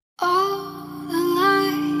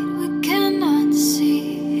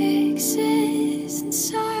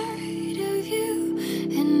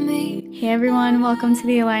everyone, welcome to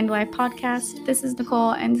the Aligned Life podcast. This is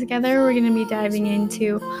Nicole, and together we're going to be diving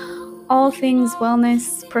into all things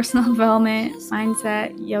wellness, personal development,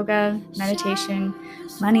 mindset, yoga, meditation,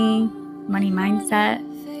 money mindset,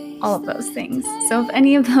 all of those things. So if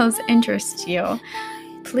any of those interest you,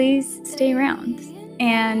 please stay around.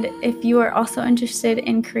 And if you are also interested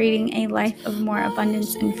in creating a life of more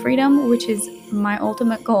abundance and freedom, which is my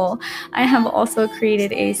ultimate goal, I have also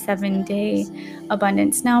created a 7-day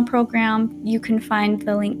Abundance Now program. You can find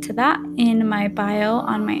the link to that in my bio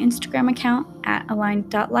on my Instagram account at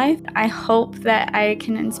aligned.life. I hope that I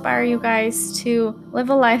can inspire you guys to live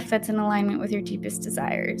a life that's in alignment with your deepest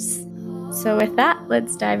desires. So with that,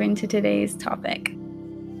 let's dive into today's topic.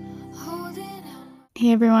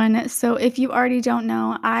 Hey everyone, so if you already don't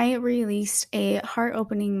know, I released a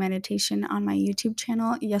heart-opening meditation on my YouTube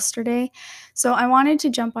channel yesterday. So I wanted to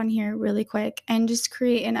jump on here really quick and just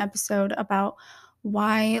create an episode about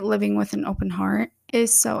why living with an open heart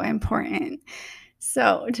is so important.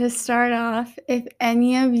 So to start off, if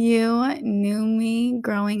any of you knew me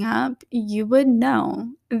growing up, you would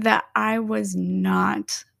know that I was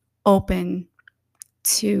not open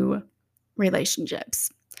to relationships.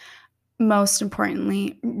 Most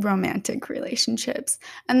importantly, romantic relationships.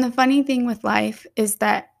 And the funny thing with life is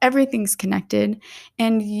that everything's connected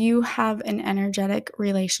and you have an energetic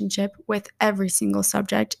relationship with every single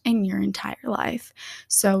subject in your entire life.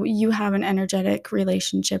 So you have an energetic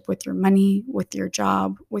relationship with your money, with your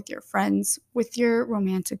job, with your friends, with your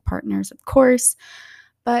romantic partners, of course.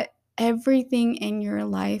 But everything in your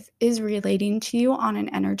life is relating to you on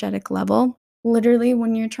an energetic level. Literally,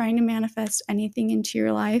 when you're trying to manifest anything into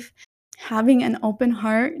your life, having an open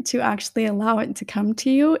heart to actually allow it to come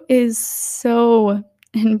to you is so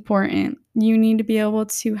important. You need to be able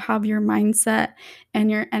to have your mindset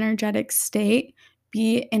and your energetic state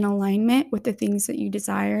be in alignment with the things that you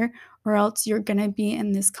desire, or else you're going to be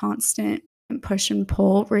in this constant push and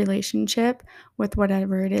pull relationship with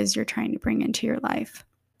whatever it is you're trying to bring into your life.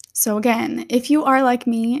 So again, if you are like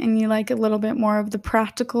me and you like a little bit more of the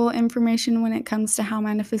practical information when it comes to how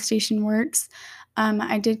manifestation works,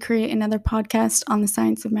 I did create another podcast on the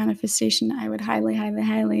science of manifestation. I would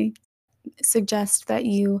highly suggest that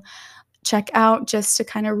you check out, just to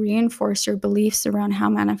kind of reinforce your beliefs around how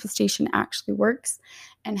manifestation actually works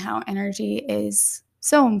and how energy is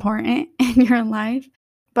so important in your life.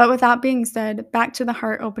 But with that being said, back to the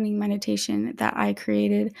heart opening meditation that I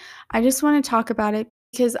created, I just want to talk about it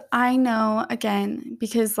because I know, again,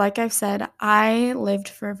 because like I've said, I lived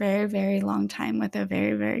for a very, very long time with a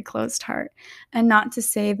very, very closed heart. And not to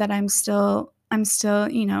say that I'm still,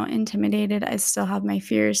 intimidated. I still have my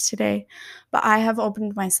fears today, but I have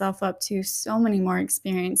opened myself up to so many more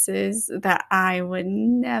experiences that I would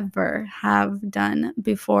never have done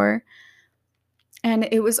before. And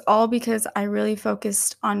it was all because I really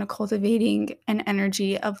focused on cultivating an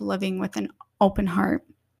energy of living with an open heart.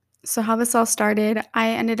 So how this all started,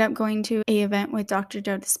 I ended up going to an event with Dr.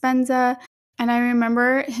 Joe Dispenza, and I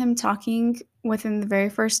remember him talking within the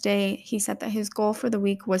very first day. He said that his goal for the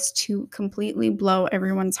week was to completely blow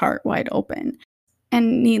everyone's heart wide open.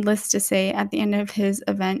 And needless to say, at the end of his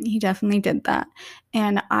event, he definitely did that.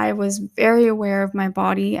 And I was very aware of my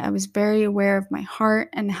body. I was very aware of my heart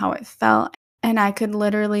and how it felt. And I could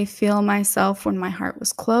literally feel myself when my heart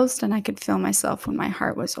was closed, and I could feel myself when my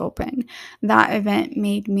heart was open. That event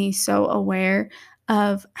made me so aware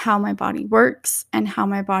of how my body works and how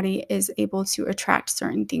my body is able to attract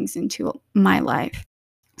certain things into my life.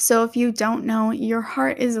 So if you don't know, your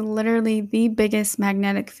heart is literally the biggest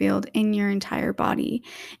magnetic field in your entire body.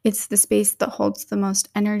 It's the space that holds the most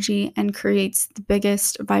energy and creates the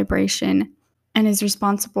biggest vibration and is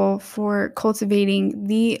responsible for cultivating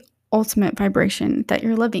the ultimate vibration that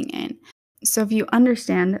you're living in. So if you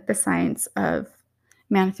understand the science of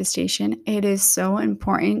manifestation, it is so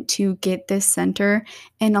important to get this center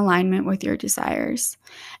in alignment with your desires.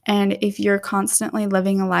 And if you're constantly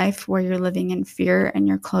living a life where you're living in fear and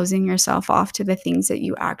you're closing yourself off to the things that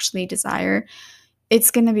you actually desire, it's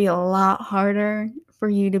going to be a lot harder for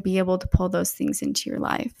you to be able to pull those things into your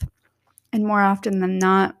life. And more often than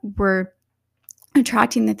not, we're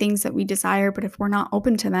attracting the things that we desire, but if we're not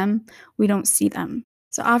open to them, we don't see them.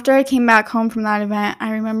 So after I came back home from that event,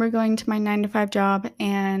 I remember going to my 9-to-5 job,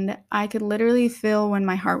 and I could literally feel when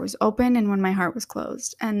my heart was open and when my heart was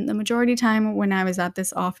closed. And the majority of the time when I was at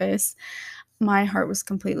this office, my heart was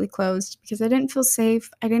completely closed because I didn't feel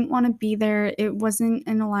safe. I didn't want to be there. It wasn't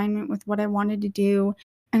in alignment with what I wanted to do.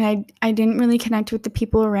 And I didn't really connect with the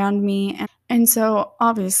people around me. And so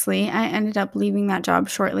obviously I ended up leaving that job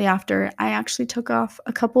shortly after. I actually took off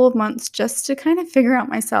a couple of months just to kind of figure out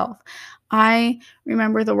myself. I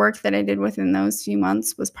remember the work that I did within those few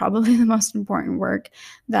months was probably the most important work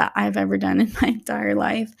that I've ever done in my entire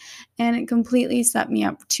life. And it completely set me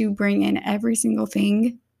up to bring in every single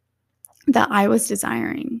thing that I was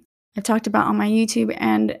desiring. I've talked about on my YouTube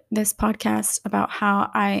and this podcast about how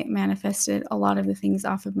I manifested a lot of the things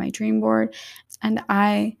off of my dream board. And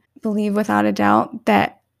I believe without a doubt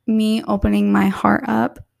that me opening my heart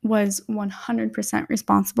up was 100%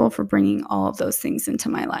 responsible for bringing all of those things into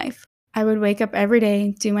my life. I would wake up every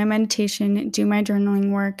day, do my meditation, do my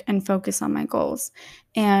journaling work, and focus on my goals.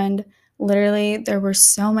 And literally, there were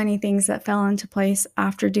so many things that fell into place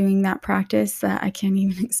after doing that practice that I can't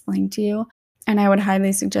even explain to you. And I would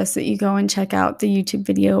highly suggest that you go and check out the YouTube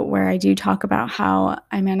video where I do talk about how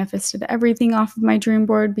I manifested everything off of my dream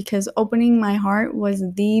board, because opening my heart was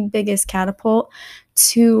the biggest catapult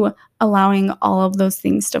to allowing all of those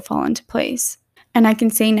things to fall into place. And I can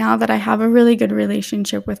say now that I have a really good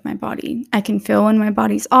relationship with my body. I can feel when my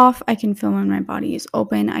body's off. I can feel when my body is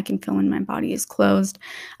open. I can feel when my body is closed.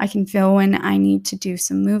 I can feel when I need to do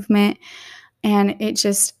some movement. And it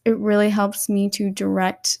really helps me to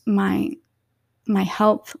direct my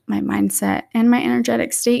health, my mindset, and my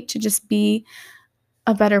energetic state to just be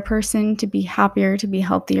a better person, to be happier, to be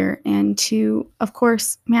healthier, and to, of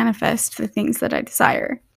course, manifest the things that I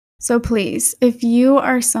desire. So please, if you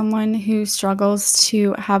are someone who struggles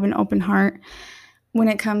to have an open heart when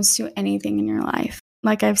it comes to anything in your life,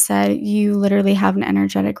 like I've said, you literally have an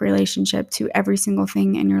energetic relationship to every single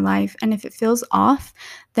thing in your life. And if it feels off,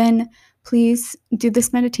 then please do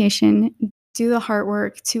this meditation, do the heart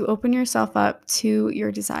work to open yourself up to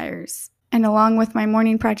your desires. And along with my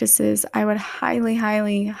morning practices, I would highly,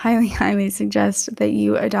 highly, highly, highly suggest that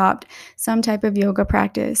you adopt some type of yoga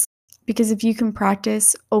practice. Because if you can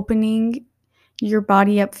practice opening your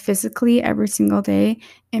body up physically every single day,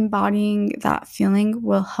 embodying that feeling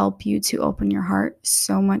will help you to open your heart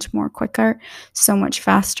so much more quicker, so much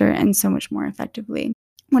faster, and so much more effectively.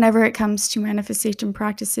 Whenever it comes to manifestation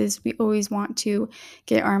practices, we always want to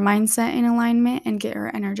get our mindset in alignment and get our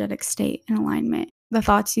energetic state in alignment. The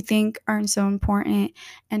thoughts you think are so important,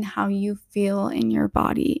 and how you feel in your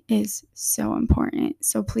body is so important.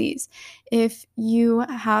 So please, if you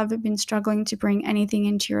have been struggling to bring anything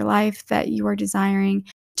into your life that you are desiring,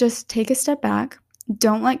 just take a step back.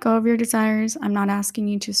 Don't let go of your desires. I'm not asking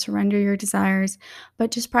you to surrender your desires,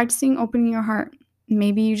 but just practicing opening your heart.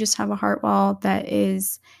 Maybe you just have a heart wall that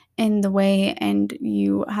is in the way and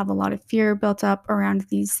you have a lot of fear built up around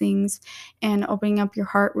these things, and opening up your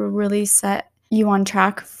heart will really set you on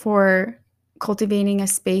track for cultivating a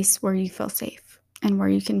space where you feel safe and where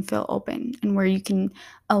you can feel open and where you can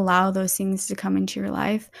allow those things to come into your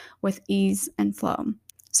life with ease and flow.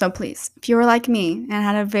 So please, if you were like me and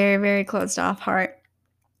had a very, very closed off heart,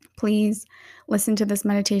 please listen to this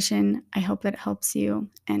meditation. I hope that it helps you.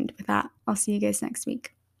 And with that, I'll see you guys next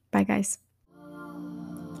week. Bye, guys.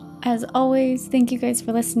 As always, thank you guys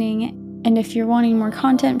for listening. And if you're wanting more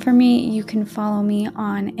content from me, you can follow me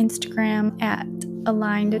on Instagram at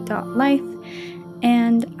aligned.life.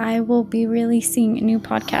 And I will be releasing new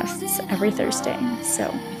podcasts every Thursday. So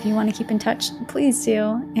if you want to keep in touch, please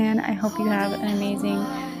do. And I hope you have an amazing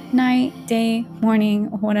night, day, morning,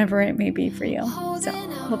 whatever it may be for you. So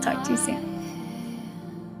we'll talk to you soon.